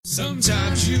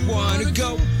Sometimes you wanna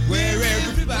go where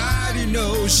everybody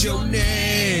knows your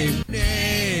name.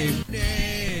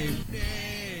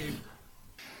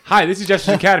 Hi, this is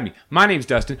Jesters Academy. My name's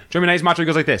Dustin. Join me tonight. His mantra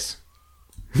goes like this.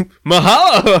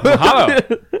 Mahalo.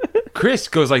 Mahalo. Chris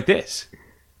goes like this.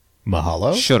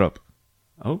 Mahalo? Shut up.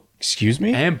 Oh, Excuse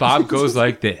me? and Bob goes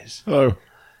like this. Oh,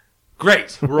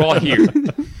 Great, we're all here.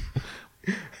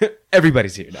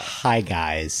 Everybody's here now. Hi,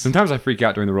 guys. Sometimes I freak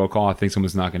out during the roll call. I think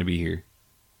someone's not going to be here.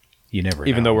 You never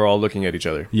Even know. though we're all looking at each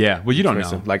other. Yeah, well, you don't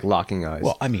know. Like locking eyes.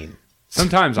 Well, I mean,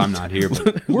 Sometimes I'm not here,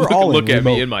 but we're all look in at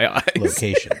me remote in my eyes.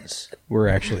 locations. We're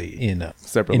actually in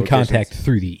Separate in locations. contact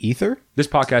through the ether. this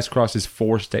podcast crosses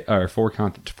four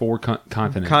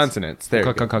continents. Consonants. There.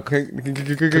 Four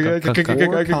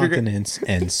continents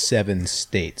and 7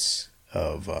 states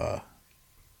of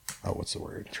what's the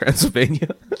word? Transylvania.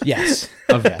 Yes.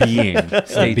 Of being.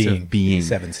 States of being.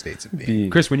 7 states of being.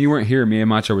 Chris, when you weren't here, me and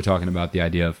Macho were talking about the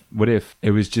idea of what if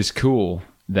it was just cool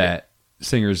that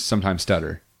singers sometimes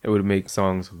stutter. It would make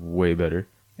songs way better.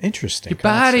 Interesting. Your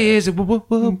body is a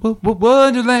wonderland,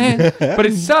 but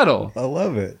it's subtle. I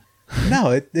love it.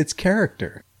 No, it's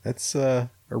character. That's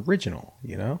original,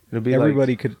 you know? It'll be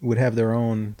Everybody would have their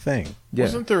own thing. Yeah.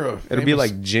 wasn't there a? It'll be famous-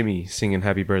 like Jimmy singing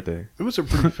Happy Birthday. There was a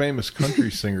pretty famous country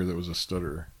singer that was a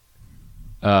stutterer.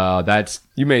 That's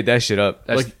You made that shit up.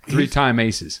 like Like, 3-time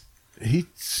aces. He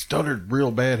stuttered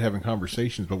real bad having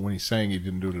conversations, but when he sang, he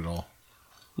didn't do it at all.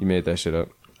 You made that shit up.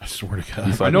 I swear to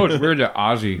God. I know it's weird that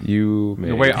Ozzy. You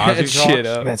made way that Ozzy shit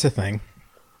talks? up. That's a thing.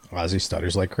 Ozzy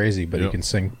stutters like crazy, but he Yep. can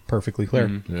sing perfectly clear.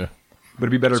 Yeah. But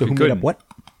it'd be better So if who he made couldn't. up what?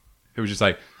 It was just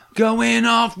like going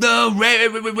off the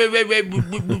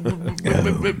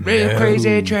rail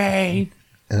crazy train.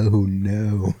 Oh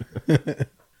no. That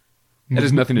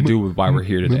has nothing to do with why we're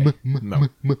here today. No.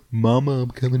 Mama,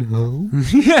 I'm coming home.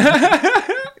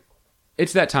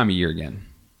 It's that time of year again.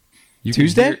 You can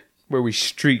Tuesday? hear- Where we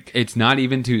streak. It's not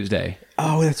even Tuesday,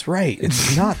 Oh, that's right.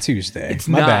 It's not Tuesday. It's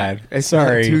My not. bad. It's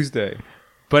Sorry. not Tuesday.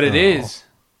 but it is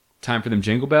time for them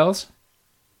jingle bells.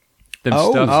 Them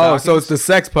Oh. stuffed Oh, stockings. so it's the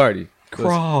sex party.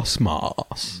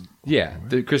 Crossmas. Yeah,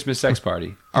 the Christmas sex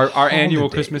party. Our annual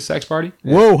Holiday. Christmas sex party.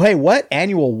 Whoa, hey, what?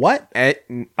 Annual what?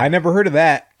 I never heard of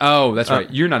that. Oh, that's right.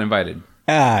 You're not invited.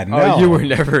 Ah, no. Oh, you were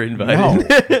never invited.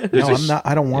 No, no, I'm not.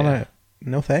 I don't want to.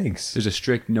 No, thanks. There's a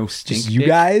strict no stink. Just you dick.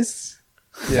 guys?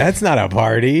 That's not a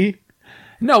party.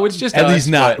 No, it's just At us, least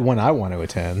not but- one I want to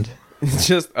attend. It's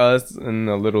just us and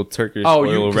a little Turkish Oh,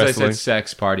 oil you because I wrestling. said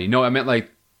sex party. No, I meant like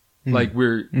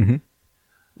we're.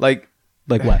 Like,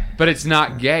 Like what? But it's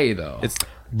not gay though. it's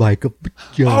Like a.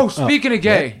 Oh, speaking of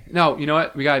gay, no, you know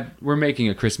what? We're making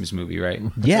a Christmas movie, right?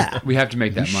 Yeah. We have to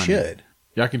make that You money. should.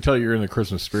 Yeah, I can tell you're in the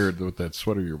Christmas spirit with that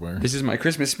sweater you're wearing. This is my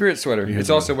Christmas spirit sweater. It's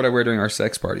also what I wear during our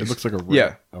sex parties. It looks like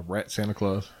Yeah. a rat Santa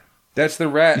Claus. That's the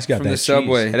rat He's got from that the cheese.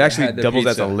 subway. it actually Had the doubles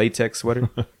as a pizza. latex sweater.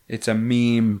 It's a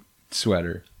meme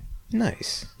sweater.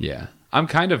 Nice. Yeah, I'm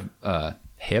kind of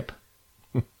hip.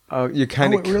 Oh, you're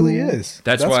kind Oh, of it really is.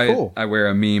 That's why cool. I wear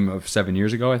a meme of 7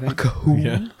 years ago. I think.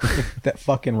 Yeah. That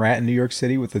fucking rat in New York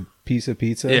City with the piece of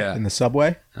pizza Yeah. in the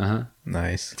subway. Uh huh.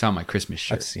 Nice. It's on my Christmas I've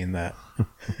shirt. seen that.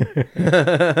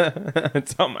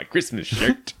 It's on my Christmas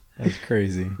shirt. That's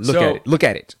crazy. Look So- at it. Look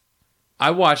at it. I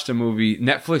watched a movie.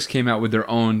 Netflix came out with their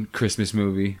own Christmas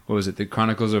movie. What was it? The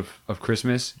Chronicles of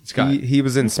Christmas. It's got. He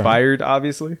was inspired,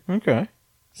 obviously. Okay.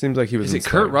 Seems like he was Is it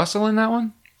inspired. Kurt Russell in that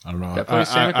one? I don't know. That plays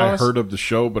Santa I Claus? heard of the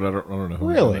show, but I don't know who.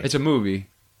 Really? It's a movie.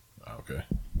 Okay.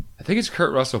 I think it's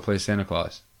Kurt Russell plays Santa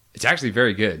Claus. It's actually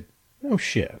very good. Oh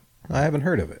shit. I haven't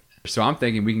heard of it. So I'm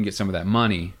thinking we can get some of that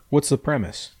money. What's the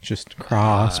premise? Just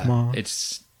Crossmas.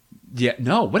 It's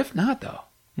no. What if not though?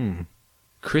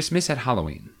 Christmas at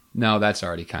Halloween. No, that's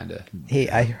already kind of. Hey,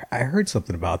 I heard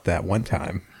something about that one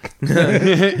time.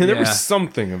 There was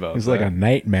something about It was that. like a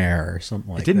nightmare or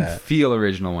something like It didn't that. feel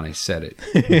original when I said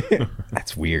it.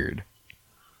 That's weird.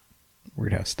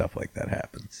 Weird how stuff like that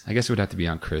happens. I guess it would have to be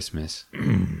on Christmas.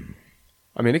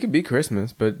 I mean, it could be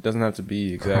Christmas, but it doesn't have to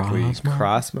be exactly Crossmas?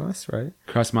 Christmas, right?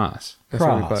 Christmas. That's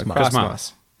what we call it. Crossmas.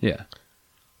 Christmas. Yeah.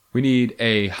 We need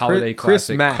a holiday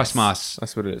classic. Christmas.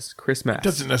 That's what it is. Christmas. It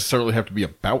doesn't necessarily have to be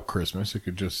about Christmas. It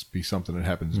could just be something that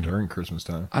happens during Christmas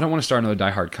time. I don't want to start another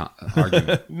Die Hard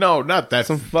argument. No, not that.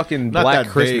 Some fucking not black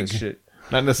that Christmas vague. shit.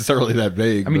 Not necessarily that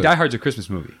vague. I mean, but- Die Hard's a Christmas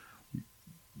movie.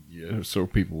 Yeah, so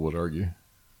people would argue.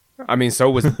 I mean, so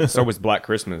was Black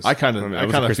Christmas. I kind of mean, it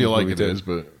was a Christmas feel like movie it too. is,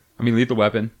 but I mean, Lethal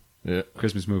Weapon, yeah.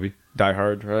 Christmas movie. Die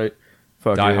Hard, right?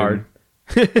 Fucking Die Hard.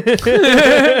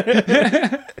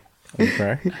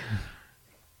 Okay.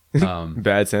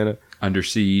 Bad Santa. Under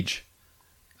Siege,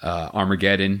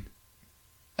 Armageddon.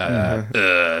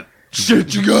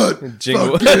 Shit, you got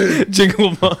Jingle, fucking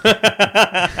jingle.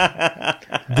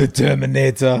 The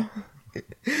Terminator.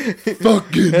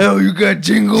 fucking Hell, you got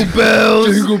jingle bells.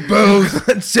 jingle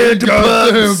bells, Santa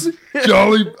goddamn pups.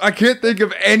 Jolly. I can't think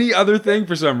of any other thing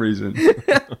for some reason.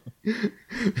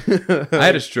 I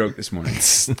had a stroke this morning. A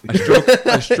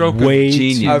stroke Way of too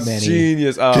genius. many.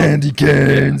 Genius. candy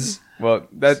canes. Well,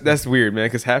 that's weird, man.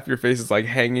 Because half your face is like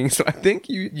hanging. So I think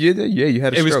you had a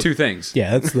It stroke. was two things.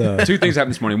 Yeah, that's the. Two things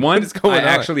happened this morning. One, is going I on?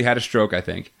 actually had a stroke, I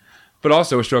think, but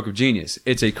also a stroke of genius.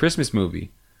 It's a Christmas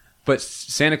movie, but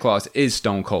Santa Claus is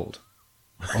stone cold.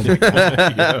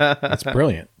 That's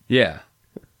brilliant. Yeah.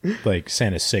 Like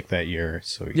Santa's sick that year,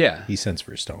 so Yeah. he sends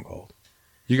for Stone Cold.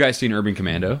 You guys seen Urban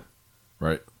Commando?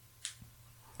 Right.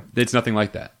 It's nothing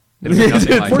like that. It'll be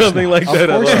nothing like that. Nothing like that at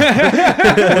all.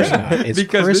 Of course not. It's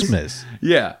Because this- Christmas.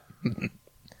 Yeah.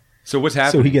 So what's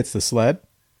happening? So he gets the sled,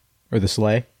 or the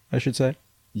sleigh, I should say.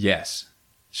 Yes.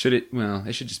 Should it? Well,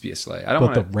 it should just be a sleigh. I don't But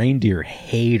want the to. reindeer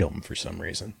hate him for some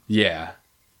reason. Yeah.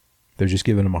 They're just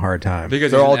giving him a hard time. Because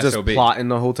They're he's all an just SOB. plotting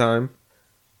the whole time.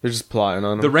 They're just plotting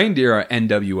on The them. reindeer are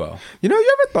NWO. You know,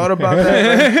 you ever thought about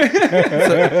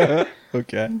that?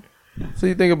 Okay. So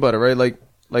you think about it, right?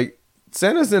 Like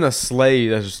Santa's in a sleigh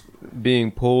that's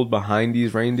being pulled behind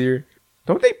these reindeer.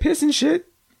 Don't they piss and shit?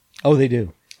 Oh, they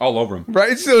do. All over him.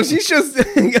 Right? So she's just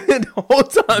the whole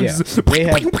time.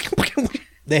 Yeah.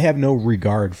 They have no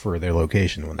regard for their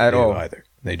location when they At do all. either.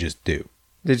 They just do.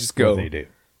 They just What go. they do.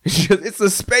 It's a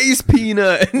space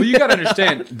peanut. Well, you got to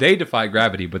understand, they defy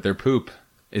gravity, but their poop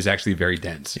is actually very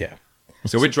dense. Yeah.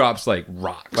 So it drops like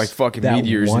rocks. Like fucking That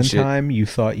meteors one and shit. time you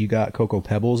thought you got Cocoa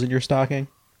Pebbles in your stocking?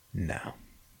 No.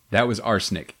 That was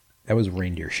arsenic. That was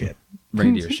reindeer shit.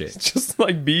 Reindeer shit. Just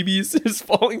like BBs just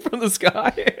falling from the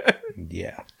sky.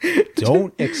 Yeah.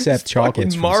 Don't accept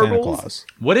chocolates from Santa marbles. Claus.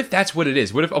 What if that's what it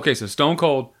is? What if, okay, so Stone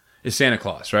Cold is Santa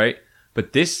Claus, right?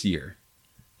 But this year,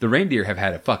 the reindeer have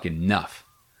had a fucking enough.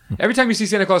 Every time you see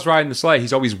Santa Claus riding the sleigh,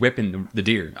 he's always whipping the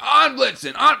deer. On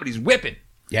blitzing, on, but he's whipping,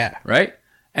 Yeah. right?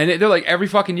 And they're like, every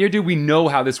fucking year, dude, we know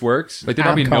how this works. Like, they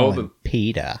don't I'm even know calling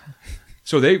Peter.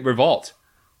 So they revolt,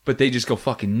 but they just go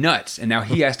fucking nuts. And now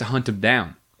he has to hunt them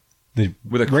down The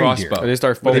with a reindeer. crossbow. And they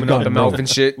start But foaming they've out the gone mouth rogue. and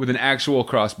shit. With an actual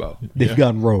crossbow. They've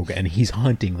gone rogue, and he's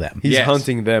hunting them. He's Yes.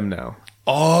 hunting them now.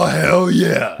 Oh hell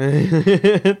yeah!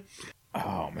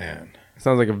 Oh, man.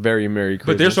 Sounds like a very merry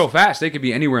Christmas. But they're so fast, they could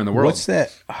be anywhere in the world. What's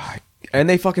that? and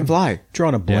they fucking fly.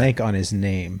 Drawing a blank on his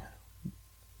name.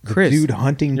 The Chris. dude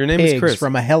hunting Your name is pigs Chris.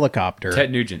 from a helicopter.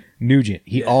 Ted Nugent. Nugent.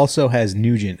 He also has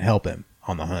Nugent help him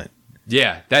on the hunt.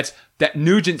 Yeah, that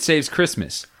Nugent saves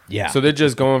Christmas. Yeah. So they're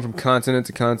just going from continent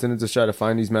to continent to try to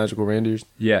find these magical reindeers.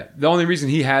 Yeah, the only reason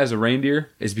he has a reindeer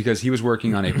is because he was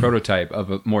working on a prototype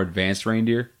of a more advanced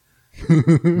reindeer.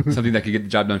 Something that could get the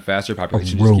job done faster.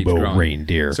 Population just keeps robo growing.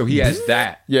 reindeer. So he has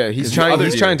that. Yeah, he's 'Cause trying. the other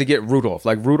He's deer- trying to get Rudolph.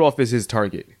 Like Rudolph is his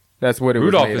target. That's what it was.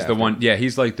 Rudolph made is the after. one. Yeah,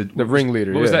 he's like the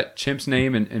ringleader, What was yeah. that chimp's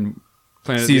name in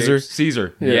Planet of the Caesar. Apes?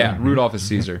 Caesar. Yeah. Yeah. Rudolph is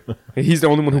Caesar. He's the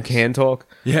only one who can talk.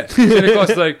 Yeah, Santa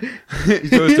Claus is like he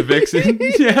goes to Vixen.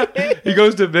 Yeah, he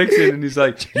goes to Vixen and he's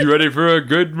like, "You ready for a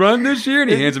good run this year?"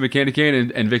 And he hands him a candy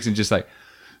cane, and Vixen's just like,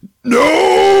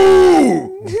 No!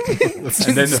 and then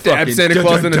the Stabs fucking Santa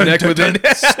Claus in the neck with it.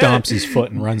 Stomps his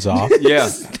foot and runs off. yeah.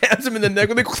 Stabs him in the neck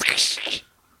with it.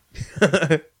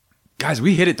 Guys,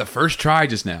 we hit it the first try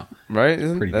just now. Right?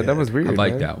 Isn't Pretty that good. was weird. I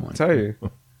like man. that one. I tell you,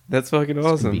 that's fucking It'd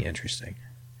awesome. be interesting.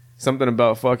 Something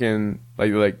about fucking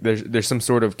like there's some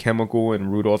sort of chemical in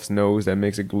Rudolph's nose that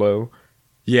makes it glow.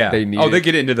 Yeah. They need they it,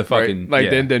 get into the Right? fucking Like yeah.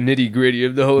 then the nitty gritty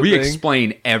of the whole We thing.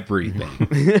 explain everything.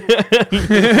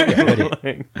 Yeah, but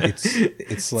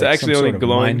it's like actually some only sort of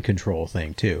glowing. mind control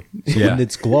thing too. So Yeah. when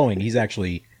it's glowing, he's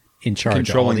actually in charge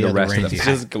Controlling of all the the rest of other the It's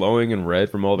reindeer. just glowing and red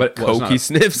from all the But- well, it's coke not he a-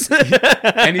 sniffs.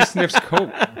 And he sniffs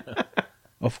coke.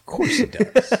 Of course he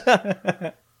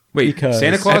does. Wait, Because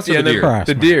Santa At Claus the or the end of deer?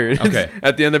 the deer. Okay.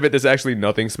 At the end of it, there's actually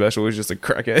nothing special. It's just a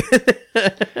crackhead.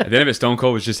 At the end of it, Stone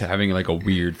Cold was just having like a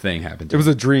weird thing happen to It was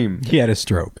a dream. He had a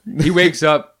stroke, him. He wakes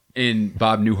up in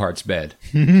Bob Newhart's bed.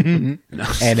 and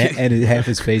half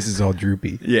his face is all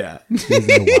droopy. Yeah. He doesn't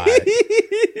know why.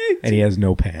 And he has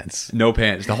no pants. No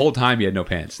pants. The whole time he had no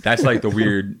pants. That's like the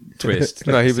weird twist.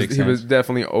 No, he Sixth was Sense.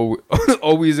 definitely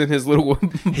always in his little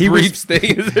briefs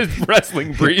thing, his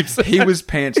wrestling briefs. He was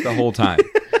pants the whole time.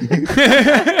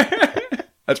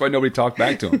 That's why nobody talked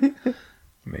back to him.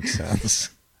 Makes sense.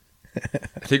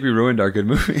 I think we ruined our good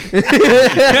movie.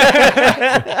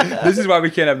 This is why we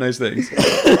can't have nice things.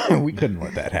 We couldn't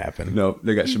let that happen. No,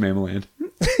 they got Shemama Land.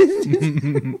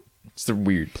 It's a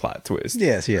weird plot twist.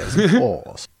 Yes, yes.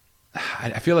 Balls.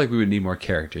 I feel like we would need more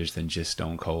characters than just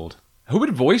Stone Cold. Who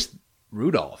would voice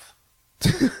Rudolph?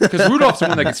 Because Rudolph's the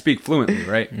one that can speak fluently,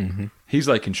 right? Mm-hmm. He's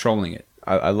like controlling it.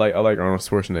 I like Arnold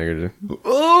Schwarzenegger.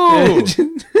 Oh,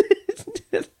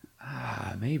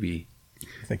 maybe.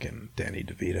 I'm thinking Danny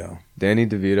DeVito. Danny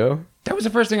DeVito. That was the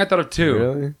first thing I thought of too.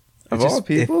 Really? Of Just- all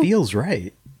people, It feels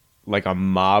right. like a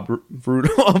mob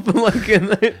Rudolph.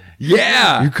 Like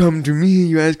Yeah, you come to me,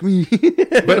 you ask me.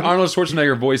 but Arnold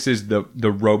Schwarzenegger voices the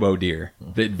Robo Deer,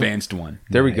 the advanced one.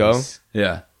 There we go. Nice.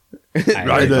 Yeah,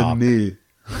 Right on me.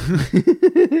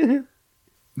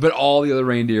 but all the other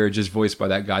reindeer are just voiced by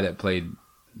that guy that played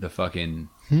the fucking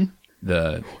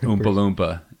the Oompa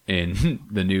Loompa in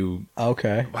the new.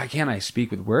 Okay. Why can't I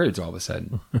speak with words all of a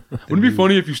sudden? Wouldn't it be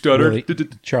funny if you stuttered? Really?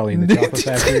 Charlie and the Chocolate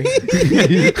Factory.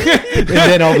 And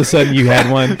then all of a sudden you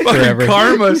had one forever.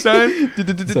 Karma, son.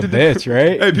 It's a bitch,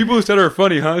 right? Hey, people who stutter are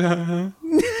funny, huh?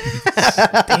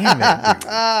 Damn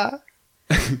it.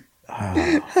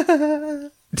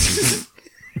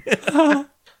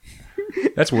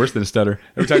 That's worse than a stutter.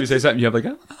 Every time you say something, you have like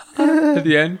at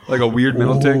the end, like a weird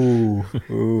mental tick.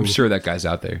 Ooh. I'm sure that guy's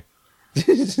out there.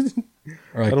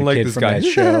 Or like I don't the like kid this from guy. that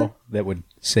show that would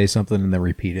say something and then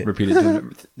repeat it. Repeat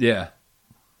it. Yeah.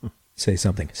 Say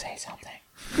something. Say something.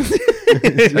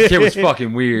 That kid was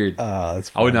fucking weird.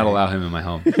 That's I would not allow him in my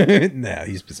home. No,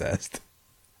 he's possessed.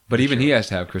 But even he has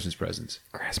to have Christmas presents.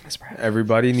 Christmas present.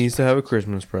 Everybody needs to have a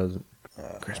Christmas present.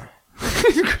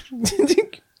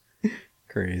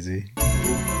 Crazy.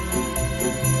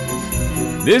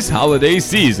 This holiday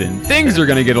season, things are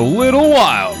going to get a little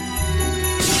wild.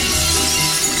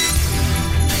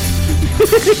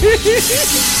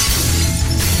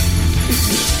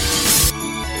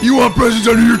 You want presents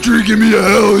under your tree? Give me a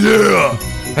hell yeah!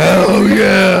 Hell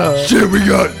yeah! Shit, we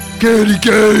got candy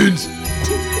canes,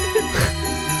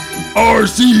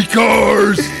 RC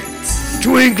cars,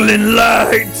 twinkling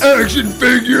lights, action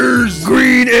figures,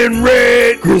 green and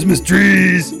red, Christmas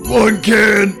trees, one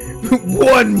can, two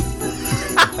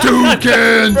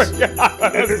cans.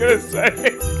 I was gonna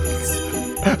say.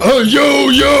 A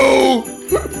yo-yo!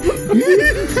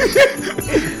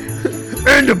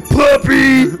 And a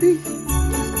puppy!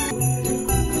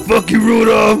 Fuck you,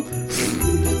 Rudolph!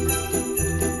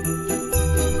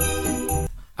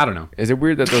 I don't know. Is it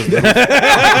weird that those?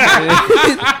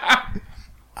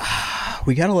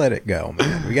 We gotta let it go,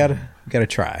 man. We gotta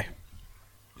try.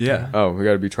 Yeah. Oh, we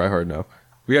gotta be try hard now.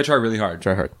 We got to try really hard.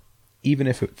 Try hard. Even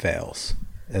if it fails,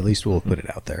 at least we'll put it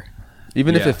out there.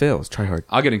 Even if Yeah. it fails, try hard.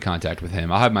 I'll get in contact with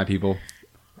him. I'll have my people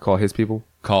Call his people.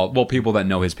 people that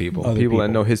know his people. Other People that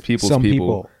people. know his people's Some people.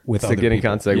 people with to other get in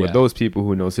people. contact with Yeah. those people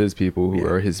who knows his people who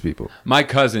are his people. My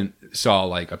cousin saw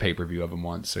like a pay-per-view of him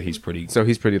once, so he's pretty. So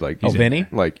he's pretty like Oh, Vinny?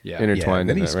 like Yeah. intertwined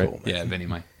in Vinny's that, right? cool, man. Yeah, Vinny.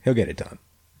 He'll get it done.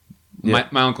 Yeah.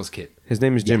 My uncle's kid. His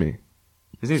name is Jimmy.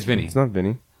 His name's Vinny. It's not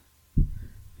Vinny.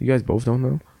 You guys both don't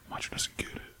know? Watch doesn't get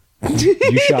it.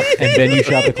 You shot, and then you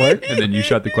shot the clerk. And then you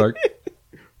shot the clerk.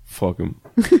 Fuck him.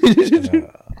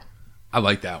 I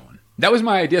like that one. That was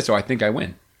my idea, so I think I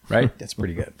win. Right? That's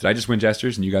pretty good. Did I just win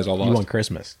Jesters and you guys all lost? You won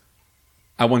Christmas.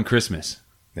 I won Christmas.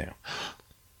 Yeah.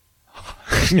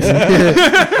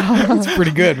 That's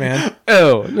pretty good, man.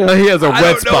 Oh, no, he has a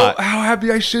wet spot. how happy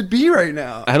I should be right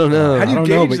now. I don't know. How do I you don't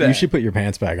know, gauge but that? you should put your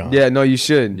pants back on. Yeah, no, you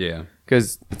should. Yeah.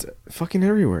 Because it's fucking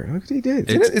everywhere. Look what he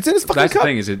did. It's in his fucking That's cup. the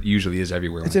thing is it usually is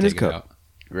everywhere. It's when in I his take it cup. out.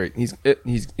 Right. He's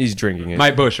drinking it. My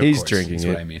bush, of He's course. drinking That's it.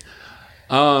 what I mean.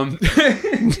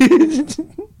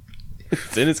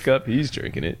 It's in his cup. He's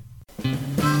drinking it.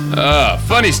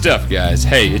 Funny stuff, guys.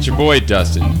 Hey, it's your boy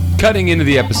Dustin. Cutting into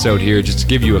the episode here just to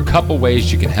give you a couple ways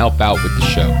you can help out with the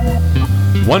show.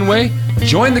 One way,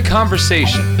 join the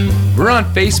conversation. We're on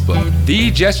Facebook,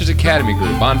 the Jesters Academy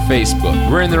group on Facebook.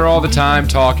 We're in there all the time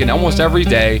talking almost every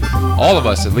day. All of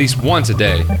us at least once a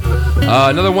day.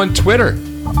 Another one, Twitter,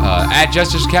 at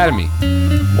Jesters Academy.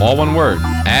 All one word.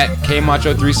 At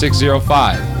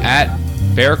KMacho3605. At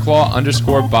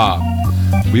Bearclaw_Bob.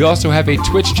 We also have a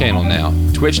Twitch channel now,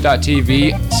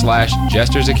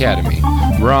 twitch.tv/Jesters Academy.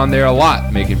 We're on there a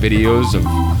lot, making videos of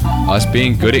us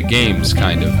being good at games,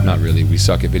 kind of. Not really, we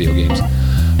suck at video games.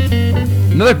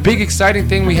 Another big exciting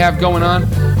thing we have going on,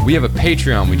 we have a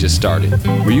Patreon we just started,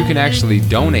 where you can actually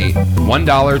donate $1,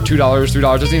 $2, $3,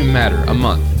 doesn't even matter, a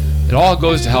month. It all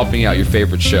goes to helping out your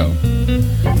favorite show.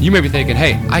 You may be thinking,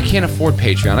 hey, I can't afford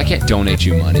Patreon, I can't donate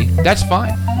you money. That's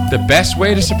fine. The best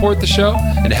way to support the show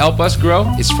and to help us grow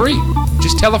is free.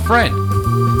 Just tell a friend.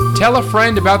 Tell a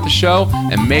friend about the show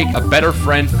and make a better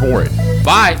friend for it.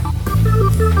 Bye.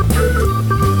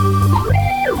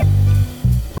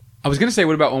 I was going to say,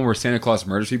 what about one where Santa Claus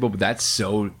murders people? But that's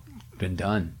so been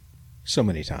done. So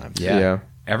many times. Yeah.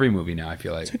 Every movie now, I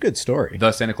feel like. It's a good story.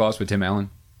 The Santa Claus with Tim Allen,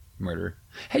 murder.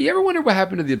 Hey, you ever wonder what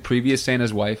happened to the previous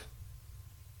Santa's wife?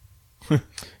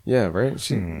 Yeah, right.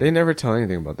 They never tell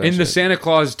anything about that. In the shit. Santa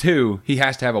Claus 2, he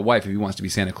has to have a wife if he wants to be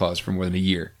Santa Claus for more than a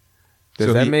year. Does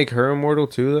so that make her immortal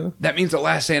too, though? That means the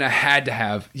last Santa had to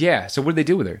have. Yeah. So what did they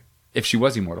do with her if she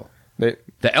was immortal? The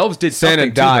elves did Santa something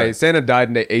to died. her. Santa died,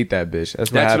 and they ate that bitch. That's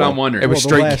That's what happened. I'm wondering. It was the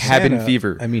straight last cabin Santa,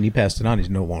 fever. I mean, he passed it on. He's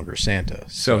no longer Santa.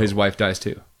 So his wife dies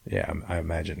too. Yeah, I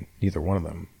imagine neither one of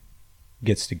them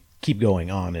gets to keep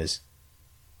going on as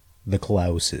the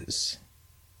Klauses.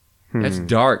 That's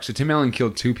dark. So Tim Allen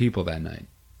killed 2 people that night.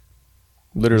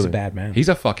 He's Literally, a bad man. He's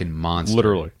a fucking monster.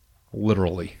 literally.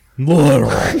 Literally.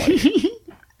 Literally.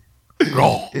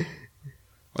 Well,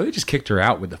 they just kicked her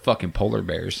out with the fucking polar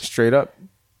bears. Straight up.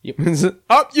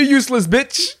 Up, you useless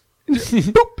bitch.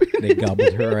 Boop. They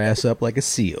gobbled her ass up like a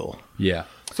seal. Yeah.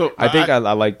 So I think I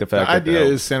like the fact the that idea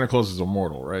is Santa Claus is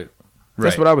immortal, right?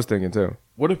 that's what I was thinking too.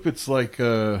 What if it's like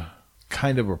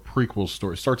kind of a prequel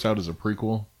story? It starts out as a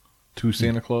prequel to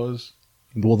Santa Claus.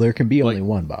 Well, there can be only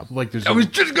one, Bob. Like there's I was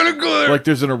just gonna go there. like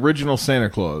there's an original Santa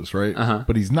Claus, right? Uh-huh.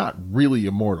 But he's not really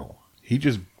immortal. He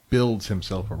just builds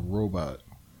himself a robot,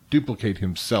 duplicate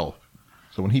himself.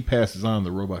 So when he passes on,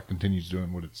 the robot continues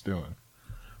doing what it's doing.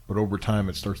 But over time,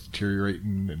 it starts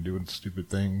deteriorating and doing stupid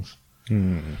things.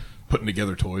 Putting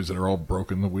together toys that are all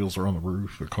broken. The wheels are on the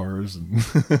roof, the cars. And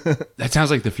That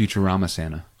sounds like the Futurama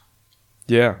Santa.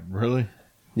 Yeah, really?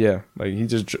 yeah. Like he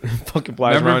just fucking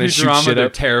flies Remember around and shoots Futurama? shit They're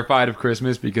up. terrified of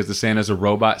Christmas because the Santa's a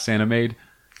robot Santa made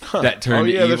that turned Oh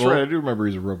yeah, evil. that's right. I do remember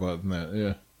he's a robot in that.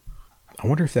 Yeah. I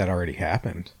wonder if that already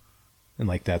happened. And,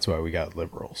 like, that's why we got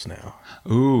liberals now.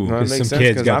 Ooh. No, that 'Cause makes some sense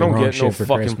kids because got I the don't wrong get no shit for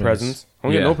fucking Christmas. presents. I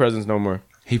don't get Yeah. no presents no more.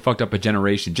 He fucked up a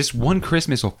generation. Just one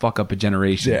Christmas will fuck up a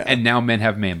generation. Yeah. And now men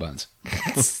have man buns.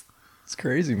 It's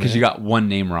crazy, man. Because you got one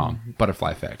name wrong.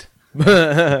 Butterfly effect.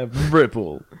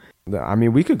 Ripple. I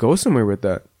mean, we could go somewhere with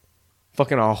that.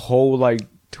 Fucking a whole like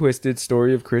twisted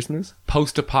story of Christmas.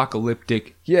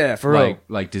 Post-apocalyptic Yeah, for real.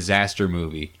 like disaster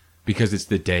movie. Because it's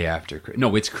the day after.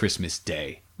 No, it's Christmas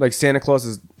Day. Like Santa Claus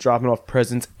is dropping off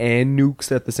presents and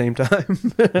nukes at the same time.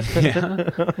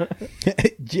 Yeah.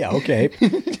 yeah, okay.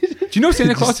 Do you know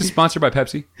Santa Claus is sponsored by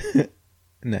Pepsi?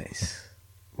 Nice.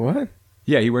 What?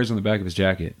 Yeah, he wears it on the back of his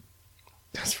jacket.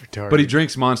 That's retarded. But he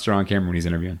drinks Monster on camera when he's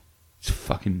interviewing. It's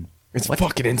fucking... It's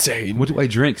fucking insane. What do I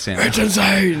drink, Santa? It's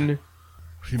insane.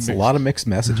 It's a lot of mixed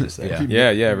messages there.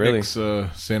 Yeah. Yeah, really. Mix,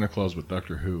 Santa Claus with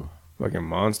Doctor Who. Fucking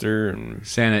monster and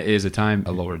Santa is a time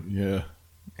lord. Yeah.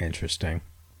 Interesting.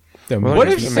 What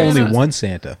if There's Santa- only one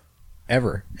Santa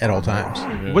ever at all times?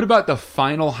 Yeah. What about the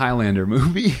final Highlander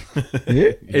movie?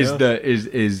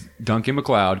 Is Duncan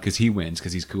MacLeod because he wins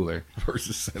because he's cooler,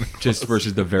 Versus Santa Claus. just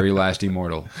versus the very last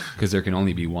immortal because there can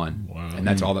only be one, and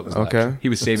that's all that was left. okay. He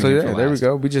was saving So him yeah, for there we last.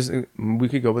 go. We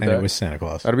could go with And that. it was Santa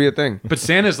Claus. That'd be a thing. But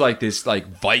Santa's like this like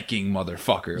Viking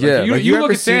motherfucker. Like, Yeah, you, like, you you look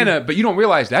ever at Santa, seen- but you don't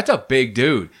realize that's a big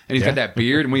dude, and he's Yeah. got that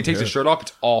beard, and when he takes his shirt off,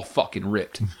 it's all fucking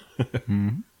ripped,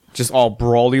 Just all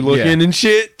brawly looking Yeah. and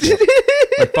shit.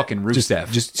 like fucking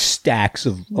Rusev. Just stacks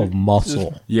of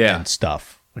muscle Yeah. and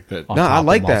stuff. Like that. on No, top I of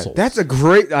like that. muscles. That's a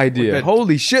great idea. that-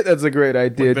 Holy shit, that's a great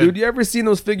idea, Like that- dude. You ever seen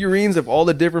those figurines of all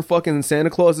the different fucking Santa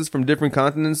Clauses from different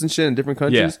continents and shit in different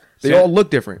countries? They Santa- all look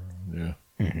different. Yeah.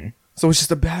 So it's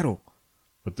just a battle.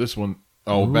 But this one,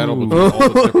 battle between all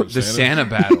the different the Santas. Santa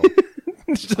battle.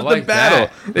 It's just I like a battle.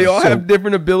 that. They all have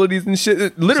different abilities and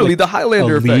shit. Literally, the a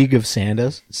Highlander effect. league of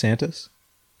Santas.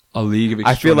 A League of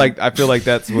I feel like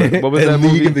that's what was a that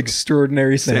league movie? of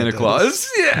extraordinary Santa Santas. Claus.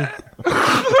 Yeah.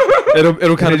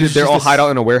 It'll kind of it's they're just all a- hide out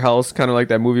in a warehouse, kind of like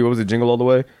that movie. What was it, Jingle All the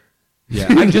Way? Yeah,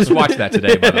 I just watched that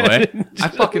today, by the way. I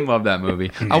fucking love that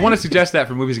movie. I want to suggest that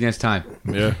for Movies Against Time.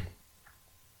 Yeah.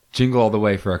 Jingle All the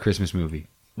Way for our Christmas movie.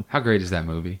 How great is that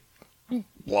movie?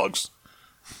 Vlogs.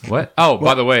 What? Oh,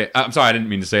 by the way, I'm sorry, I didn't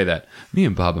mean to say that. Me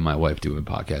and Bob and my wife do a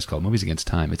podcast called Movies Against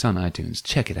Time. It's on iTunes.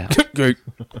 Check it out.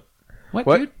 What?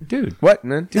 What? Dude? What,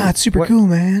 man? Nah, it's super What? cool,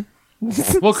 man.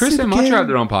 Well, Chris and Mantra have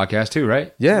their own podcast too,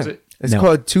 right? Yeah, Was it? it's No.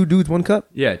 called Two Dudes, One Cup.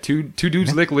 Yeah, two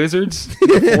dudes lick lizards in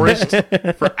the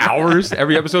forest for hours.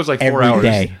 Every episode's like 4 Every hours.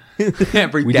 day.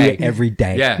 Every We day. do it every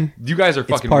day. Yeah, you guys are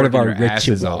fucking part of working our your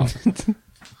asses ritual. off.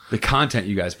 The content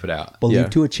you guys put out. Believe Yeah.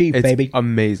 to achieve, It's baby.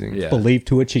 amazing. Yeah. Believe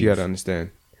to achieve. You gotta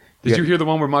understand. Did you hear the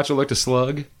one where Macho licked a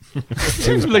slug? It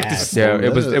was Licked bad. his- Yeah,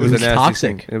 it was a was nasty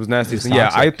toxic. thing. It was nasty. was thing. Yeah,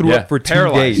 I toxic. threw Yeah. up for 2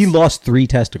 Paralyzed. days. He lost 3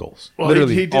 testicles. Well,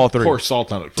 Literally, he did all three. pour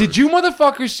salt on it first. Did you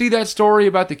motherfuckers see that story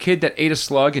about the kid that ate a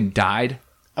slug and died?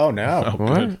 Oh no.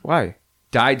 What? Good. Why?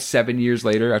 Died 7 years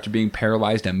later after being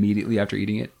paralyzed immediately after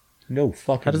eating it? No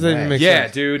fucking How does that even way. make Yeah,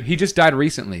 sense? dude. He just died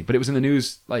recently, but it was in the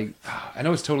news. Like, I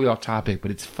know it's totally off topic, but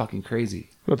it's fucking crazy.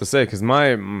 What to say? Because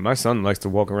my son likes to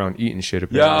walk around eating shit.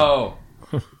 Apparently.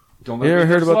 Yo. Don't You ever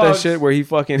heard about that slugs. shit where he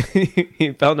fucking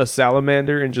he found a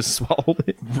salamander and just swallowed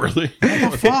it? Really?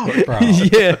 Fuck, bro.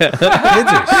 Yeah.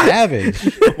 Kids are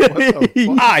savage.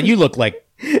 You look like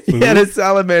He had a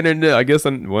salamander, and I guess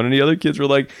one of the other kids were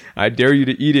like, "I dare you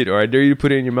to eat it, or I dare you to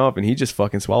put it in your mouth," and he just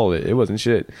fucking swallowed it. It wasn't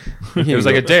shit. It was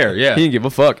like a dare, yeah. He didn't give a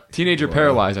fuck. Teenager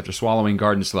paralyzed after swallowing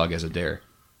garden slug as a dare.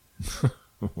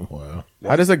 Wow.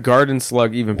 How does a garden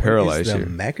slug even What paralyze is the you?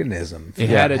 mechanism. for It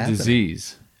that had a happening?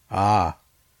 disease. A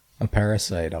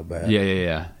parasite, I'll bet.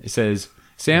 Yeah. It says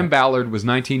Sam Ballard was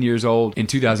 19 years old in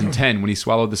 2010 when he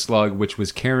swallowed the slug, which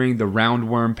was carrying the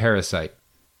roundworm parasite.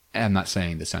 I'm not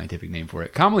saying the scientific name for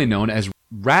it. Commonly known as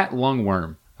rat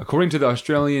lungworm. According to the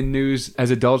Australian news, as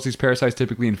adults, these parasites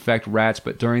typically infect rats,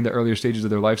 but during the earlier stages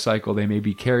of their life cycle, they may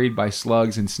be carried by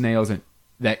slugs and snails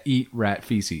that eat rat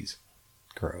feces.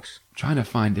 Gross. I'm trying to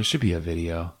find, there should be a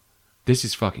video. This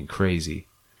is fucking crazy.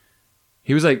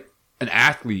 He was like an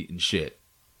athlete and shit.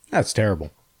 That's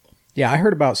terrible. Yeah, I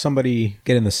heard about somebody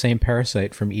getting the same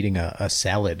parasite from eating a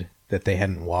salad that they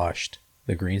hadn't washed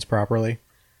the greens properly,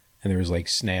 and there was like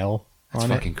snail That's on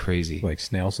fucking it, crazy. like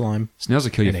snail slime. Snails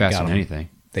will kill you And it faster got than him. anything.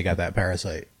 They got that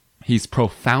parasite. He's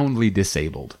profoundly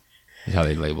disabled, is how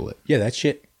they label it. Yeah, that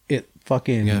shit. It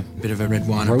fucking A bit of a red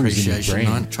wine grows in your appreciation brain.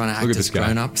 night, trying to Look act at as this guy.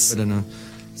 grown-ups. And a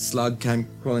slug came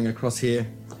crawling across here,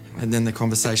 and then the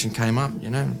conversation came up,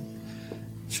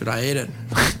 should I eat it?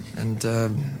 And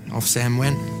off Sam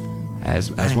went. As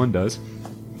Bang. one does.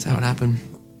 That's how it happened.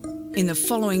 In the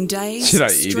following days, Should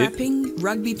I eat it? strapping,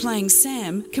 rugby-playing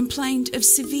Sam complained of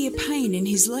severe pain in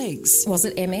his legs. Was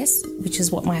it MS, which is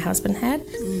what my husband had,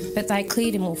 but they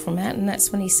cleared him all from that, and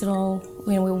that's when he said,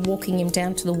 we were walking him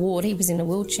down to the ward, he was in a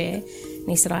wheelchair, and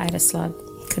he said, I had a slug,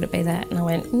 could it be that? And I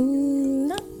went,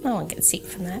 no one gets sick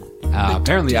from that.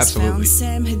 Apparently, Doctors absolutely. found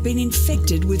Sam had been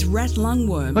infected with rat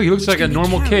lungworm. Look, he looks which like a can be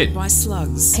normal carried kid. By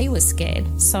slugs. He was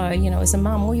scared, so, as a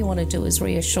mum, all you want to do is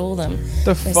reassure them.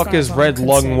 The As fuck far is as I'm red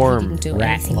concerned, he lungworm? didn't do Rat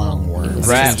anything wrong. lungworm. It was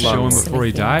Rat just a Show him lungworm. before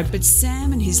he silly died. But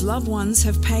Sam and his loved ones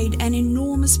have paid an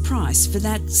enormous price for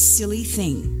that silly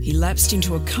thing. He lapsed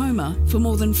into a coma for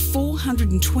more than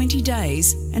 420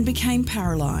 days and became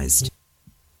paralysed.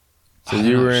 So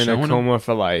you were in a Showing him. coma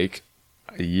for like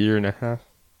a year and a half?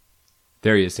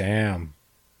 There he is. damn.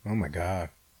 Oh my god.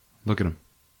 Look at him.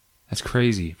 That's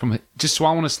crazy. Just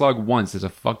swallowing a slug once is a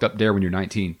fucked up dare when you're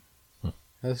 19.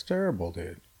 That's terrible,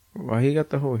 dude. Why he got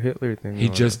the whole Hitler thing? He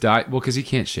going just died. Well, because he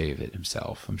can't shave it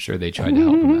himself. I'm sure they tried to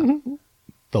help him out.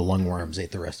 The lungworms ate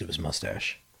the rest of his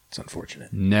mustache. It's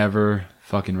unfortunate. Never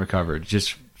fucking recovered.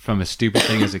 Just from a stupid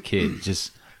thing as a kid.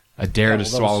 Just a dare to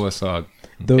swallow a slug.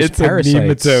 Those It's a parasites.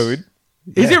 nematode.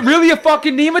 Is it really a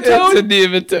fucking nematode? It's a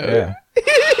nematode. Yeah.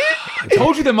 I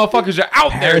told you the motherfuckers are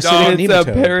out there, dog. Parasitic It's a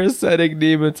nematode. parasitic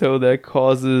nematode that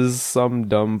causes some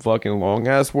dumb fucking long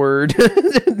ass word.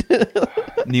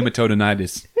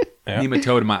 Nematodinitis.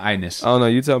 Nematodinitis. I don't know.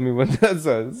 You tell me what that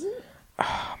says.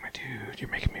 Oh, my dude, you're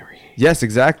making me read. Yes,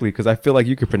 exactly. Because I feel like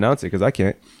you could pronounce it. Because I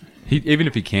can't. Even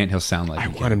if he can't, he'll sound like I he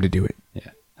want can. him to do it.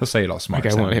 Yeah. He'll say it all smart.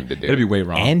 Like I want sounding. him to do It'll it. be way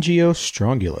wrong.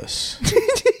 Angiostrongylus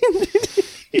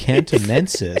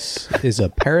cantonensis is a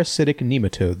parasitic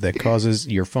nematode that causes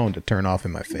your phone to turn off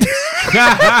in my face.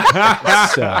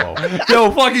 So, Yo,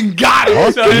 fucking got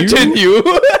it. fuck you, Continue.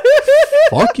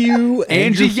 fuck you,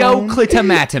 and your phone.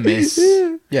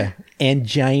 Angioclitomatomus. Yeah,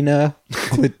 angina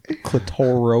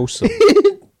clitorosum.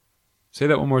 Say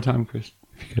that one more time, Chris.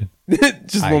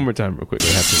 Just one more time, real quick. I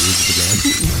have to read it again.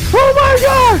 Oh my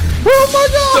god! Oh my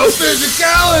god!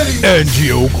 Physicality.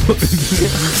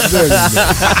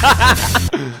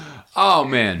 Oh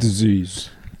man, Disease.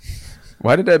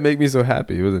 Why did that make me so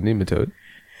happy? It was a nematode.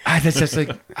 that's just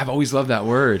like I've always loved that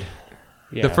word.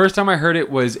 The first time I heard it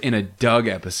was in a Doug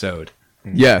episode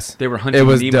Yes, They were hunting It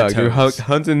was nematodes Doug. They were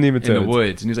hunting nematodes in the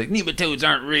woods, and he was like, "Nematodes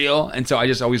aren't real," and so I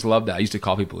just always loved that. I used to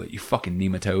call people, "You fucking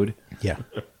nematode," Yeah,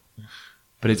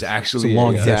 but it's it's actually a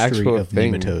long it's an history actual of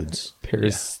thing. nematodes.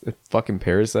 A fucking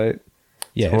parasite.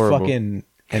 Yeah, it horrible. fucking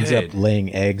ends Good. up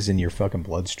laying eggs in your fucking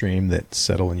bloodstream that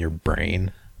settle in your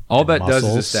brain. all and that does is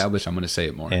muscles establish. I'm going to say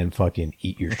it more. and fucking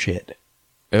eat your shit.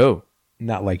 Oh,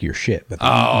 Not like your shit, but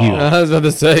Oh. you. I was about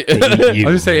to say. They eat I you.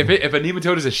 was gonna say if a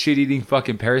nematode is a shit-eating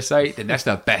fucking parasite, then that's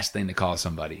the best thing to call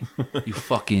somebody. You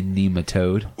fucking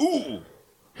nematode.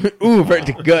 Ooh, right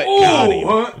to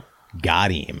gut.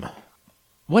 Got him.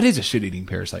 What is a shit-eating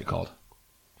parasite called?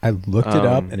 I looked it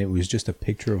up, and it was just a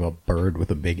picture of a bird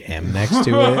with a big M next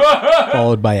to it,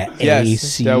 followed by a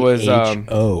Yes, that was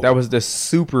ACHO. that was the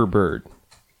super bird.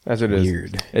 That's what it is.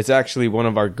 Weird. It's actually one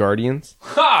of our guardians.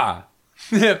 Ha!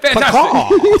 Fantastic.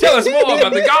 Tell us more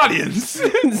about the Guardians.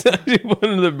 It's actually one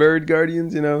of the bird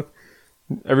guardians. You know,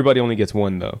 everybody only gets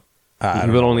one though. He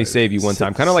will only save you one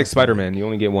time. Kind of like Spider-Man. You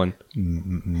only get one.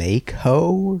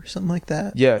 Mako or something like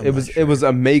that. Yeah, I'm it not was sure. it was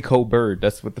a Mako bird.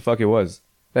 That's what the fuck it was.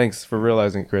 Thanks for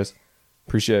realizing it, Chris.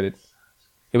 Appreciate it.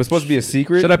 It was supposed to be a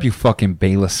secret. Shut up, you fucking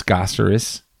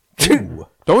Balascosaurus. Ooh.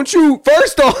 Don't you?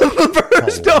 First off.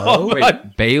 Hello? Wait,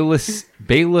 Balascaris.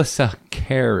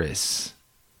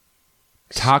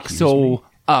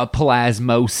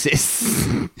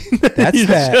 Toxoplasmosis. That's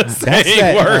that. That's that.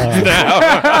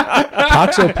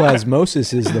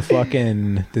 Toxoplasmosis is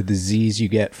the disease you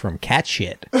get from cat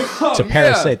shit. It's a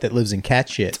parasite that lives in cat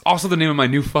shit. Also the name of my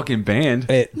new fucking band.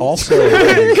 It also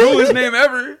is Coolest name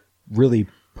ever. really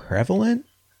prevalent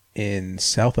in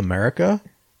South America,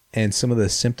 and some of the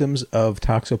symptoms of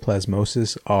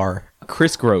toxoplasmosis are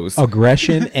Chris grows.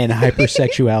 aggression and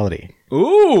hypersexuality.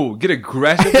 Ooh, get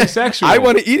aggressively sexual. I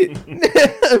want to eat it.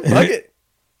 Fuck it.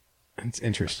 It's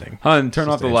interesting. Hun, turn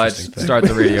It's off the an lights, interesting thing. start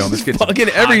the radio, and let's get Fucking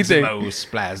everything.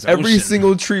 Toxmosplash. Every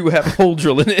single tree will have a hole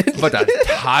drill in it. But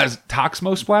the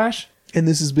Toxmo Splash? And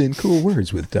this has been Cool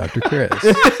Words with Dr. Chris.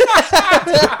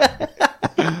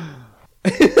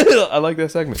 I like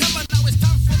that segment.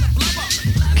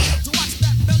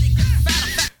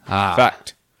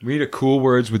 Fact. We need a cool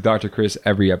words with Dr. Chris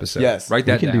every episode. Yes. Write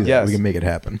We that can down. do that. Yes. We can make it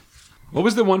happen. What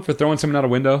was the one for throwing someone out a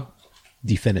window?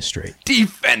 Defenestrate.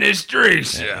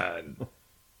 Defenestration.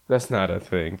 That's not a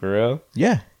thing, for real.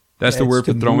 Yeah. That's the It's word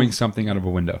to for throwing move- something out of a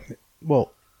window.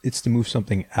 Well, it's to move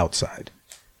something outside.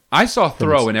 I saw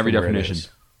throw in every from where it definition. is.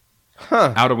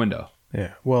 Out a window.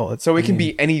 Yeah. Well, it's So it can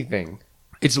be anything.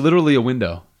 It's literally a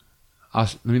window.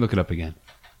 Let me look it up again.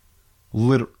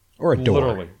 or a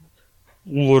door.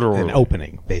 Literally. An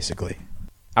opening, basically.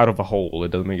 Out of a hole.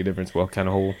 It doesn't make a difference what kind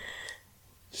of hole.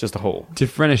 It's just a hole.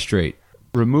 Defenestrate.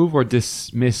 Remove or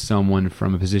dismiss someone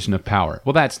from a position of power.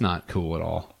 Well, that's not cool at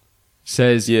all.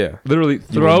 Says, Yeah. literally, would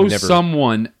throw never-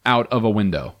 someone out of a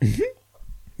window.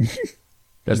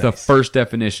 That's the first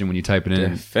definition when you type it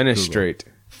in. Defenestrate.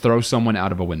 Google. Throw someone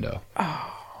out of a window.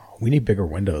 We need bigger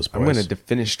windows, boys. I'm going to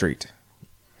defenestrate.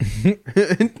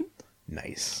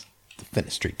 Nice.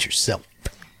 Defenestrate yourself.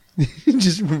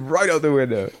 Just right out the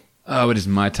window. Oh, it is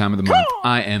my time of the month.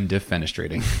 I am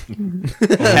defenestrating.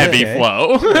 Heavy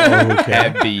flow.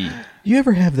 Heavy. You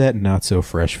ever have that not so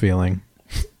fresh feeling?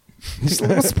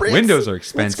 Windows are Let's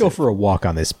expensive. go for a walk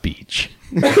on this beach.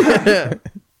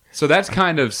 So that's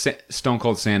kind of Stone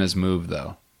Cold Santa's move,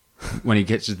 though, when he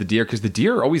gets to the deer, because the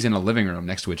deer are always in a living room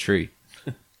next to a tree.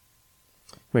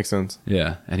 Makes sense.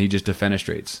 Yeah, and he just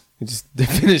defenestrates. It just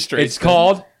defenestrates. It's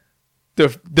called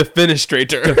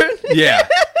defenestrator. yeah,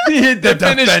 the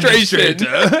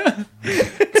defenestration.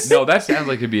 No, that sounds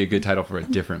like it'd be a good title for a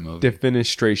different movie.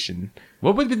 Defenestration.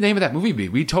 What would the name of that movie be?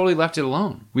 We totally left it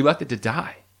alone. We left it to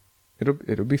die.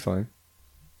 It'll be fine.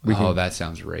 That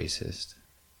sounds racist.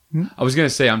 I was gonna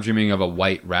say I'm dreaming of a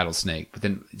white rattlesnake, but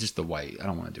then just the white. I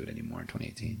don't want to do it anymore in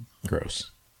 2018.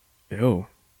 Gross. Ew.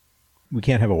 We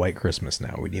can't have a white Christmas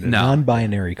now. We need a No.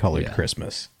 non-binary colored Yeah.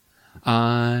 Christmas.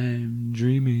 I'm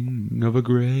dreaming of a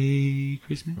gray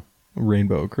Christmas.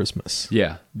 Rainbow Christmas.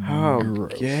 Yeah. Oh,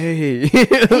 gay.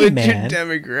 With your man.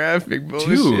 demographic bullshit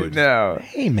Dude. now.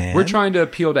 Hey, man. We're trying to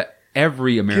appeal to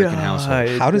every American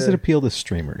household. How does it appeal to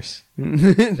streamers?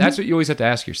 That's what you always have to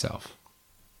ask yourself.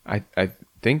 I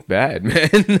think bad, man.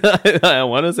 I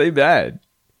want to say bad.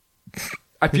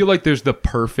 I feel like there's the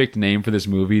perfect name for this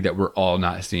movie that we're all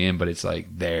not seeing, but it's like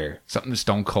there. Something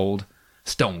Stone Cold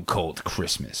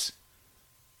Christmas.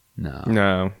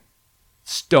 No.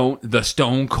 The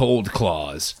Stone Cold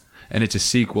Claus. And it's a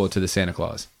sequel to the Santa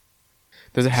Claus.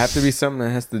 Does it have to be something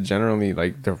that has to generally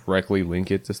like directly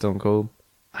link it to Stone Cold?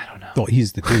 I don't know. Well,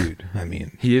 he's the dude. I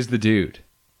mean, He is the dude.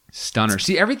 Stunner.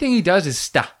 See, everything he does is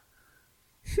stuff.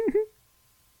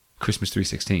 Christmas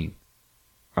 316.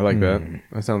 I like that.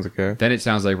 That sounds okay. Then it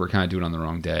sounds like we're kind of doing it on the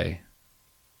wrong day.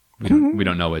 We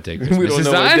don't know what day Christmas We don't is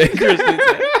know what on. day Christmas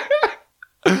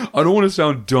is. I don't want to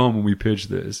sound dumb when we pitch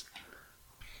this.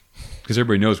 Because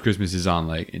everybody knows Christmas is on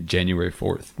like January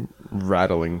 4th.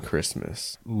 Rattling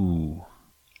Christmas. Ooh.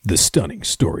 the stunning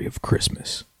story of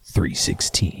Christmas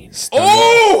 316.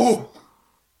 Oh!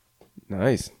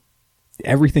 Nice.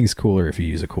 Everything's cooler if you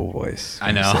use a cool voice.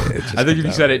 I know. Say it just I think if you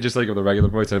comes said out. it just like with a regular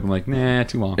voice, I'd be like, nah,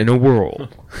 too long. In a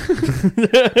world.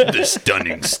 The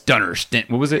stunning stunner stint.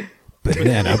 What was it?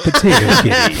 Banana potato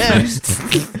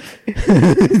kitty.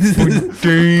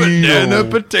 Banana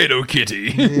potato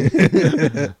kitty.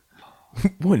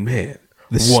 One man.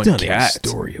 The One stunning cat.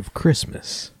 story of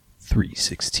Christmas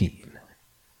 316.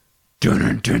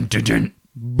 Dun, dun, dun, dun.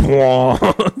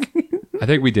 I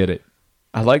think we did it.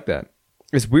 I like that.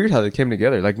 It's weird how they came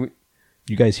together. Like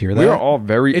You guys hear that? we are all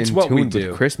very It's in what we tune do.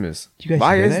 with Christmas. Do you guys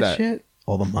Why hear is that that? shit?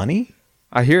 All the money?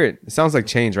 I hear it. It sounds like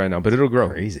change right now, but it'll grow.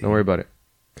 Crazy. Don't worry about it.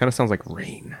 Kind of sounds like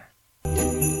rain.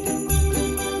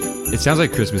 It sounds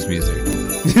like Christmas music.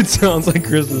 It sounds like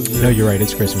Christmas. No, you're right.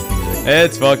 It's Christmas music.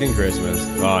 It's fucking Christmas.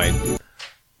 Fine.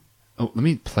 Oh, let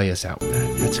me play us out with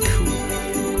that. That's cool.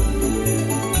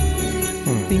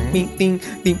 Ding, ding, ding,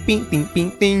 ding, ding, ding,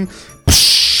 ding, ding.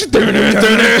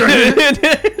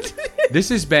 This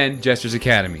has been Jesters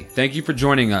Academy. Thank you for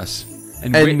joining us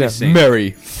and And witnessing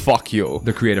merry fuck you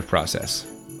the creative process.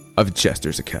 of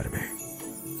Jesters Academy.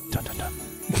 Dun, dun, dun.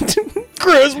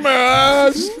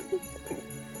 Christmas!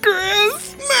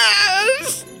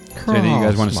 Is there anything you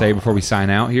guys want to say before we sign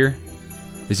out here?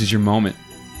 This is your moment.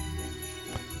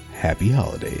 Happy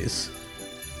holidays,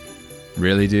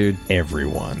 Really, dude?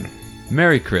 everyone.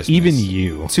 Merry Christmas. Even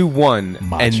you. To one,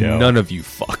 Macho. and none of you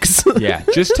fucks. Yeah,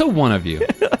 just to one of you.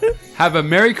 Have a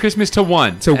Merry Christmas to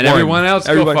one. To and one. everyone else,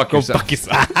 Everyone go fuck go yourself. fuck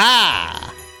yourself.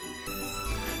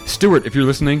 Stuart, if you're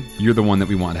listening, you're the one that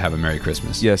we want to have a Merry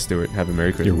Christmas. Yes, Stuart. Have a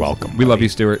Merry Christmas. You're welcome. We love you,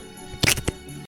 Stuart.